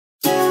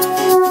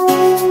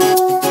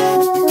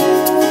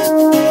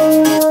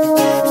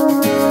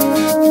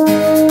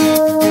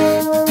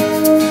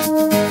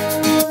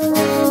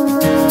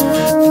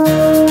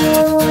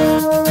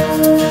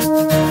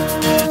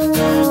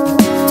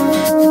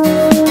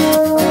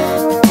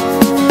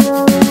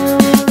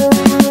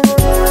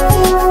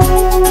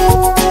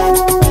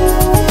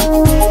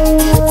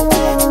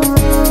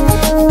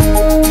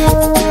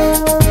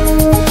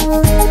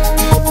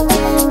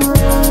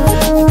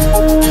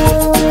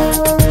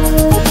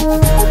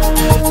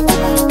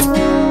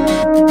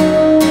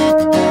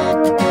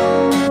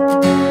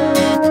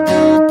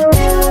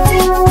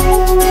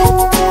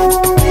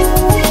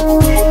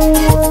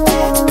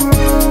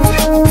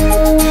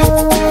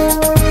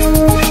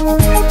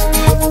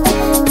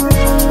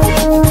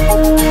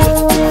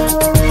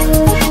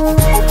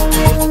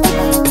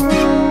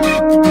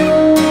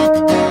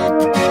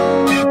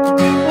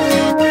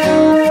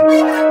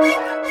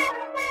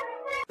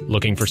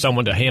for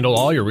someone to handle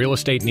all your real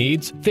estate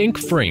needs? Think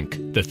Frink.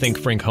 The Think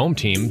Frink Home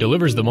Team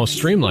delivers the most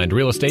streamlined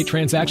real estate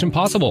transaction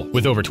possible.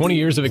 With over 20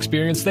 years of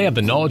experience, they have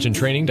the knowledge and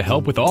training to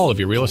help with all of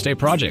your real estate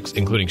projects,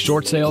 including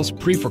short sales,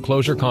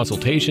 pre-foreclosure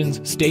consultations,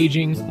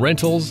 staging,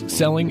 rentals,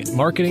 selling,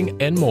 marketing,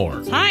 and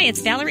more. Hi,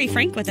 it's Valerie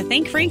Frink with the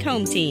Think Frink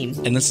Home Team.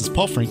 And this is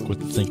Paul Frink with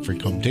the Think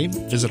Frink Home Team.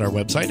 Visit our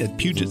website at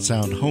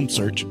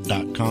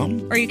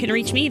PugetSoundHomesearch.com. Or you can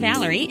reach me,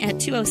 Valerie, at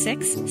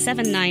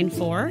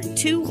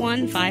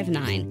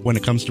 206-794-2159. When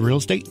it comes to real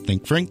estate,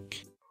 think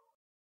Frink.